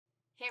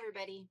Hey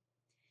everybody.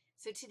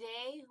 So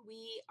today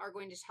we are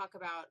going to talk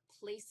about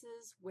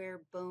places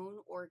where bone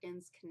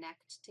organs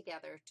connect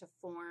together to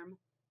form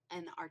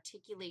an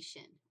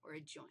articulation or a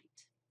joint.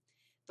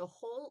 The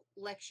whole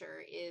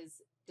lecture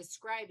is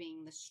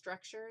describing the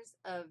structures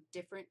of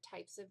different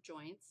types of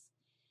joints,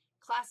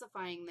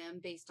 classifying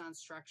them based on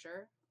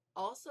structure,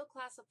 also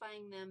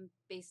classifying them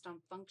based on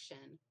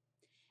function,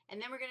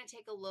 and then we're going to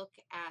take a look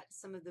at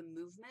some of the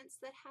movements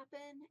that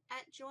happen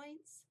at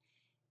joints,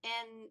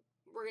 and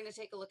we're going to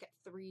take a look at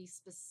three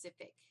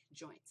specific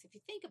joints. If you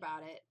think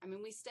about it,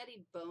 we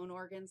studied bone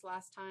organs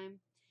last time,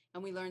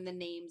 and we learned the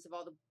names of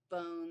all the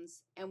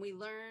bones, and we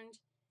learned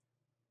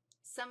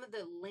some of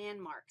the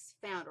landmarks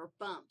found or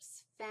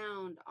bumps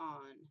found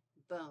on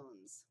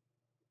bones.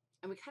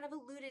 And we kind of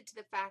alluded to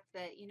the fact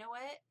that, you know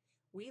what,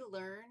 we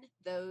learn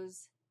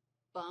those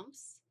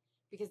bumps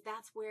because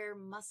that's where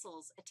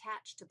muscles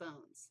attach to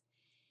bones.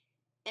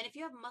 And if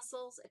you have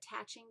muscles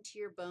attaching to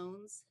your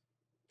bones,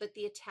 but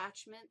the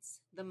attachments,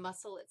 the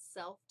muscle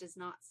itself does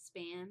not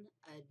span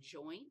a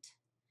joint,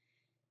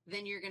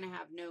 then you're going to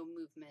have no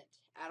movement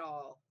at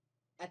all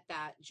at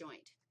that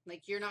joint.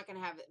 Like you're not going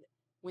to have it,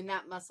 when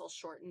that muscle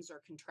shortens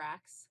or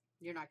contracts,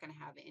 you're not going to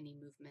have any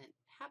movement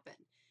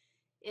happen.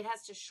 It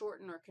has to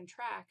shorten or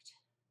contract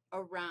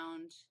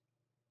around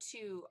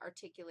two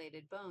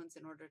articulated bones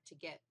in order to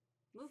get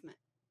movement.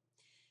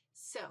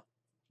 So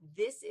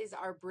this is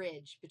our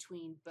bridge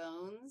between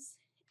bones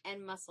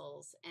and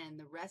muscles, and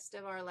the rest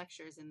of our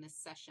lectures in this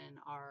session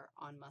are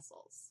on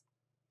muscles.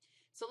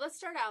 So let's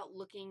start out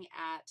looking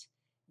at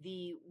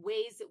the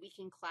ways that we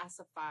can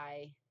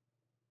classify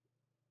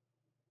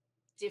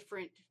the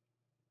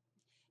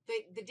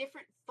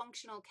different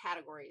functional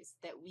categories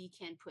that we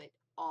can put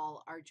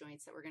all our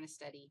joints that we're going to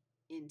study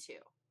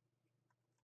into.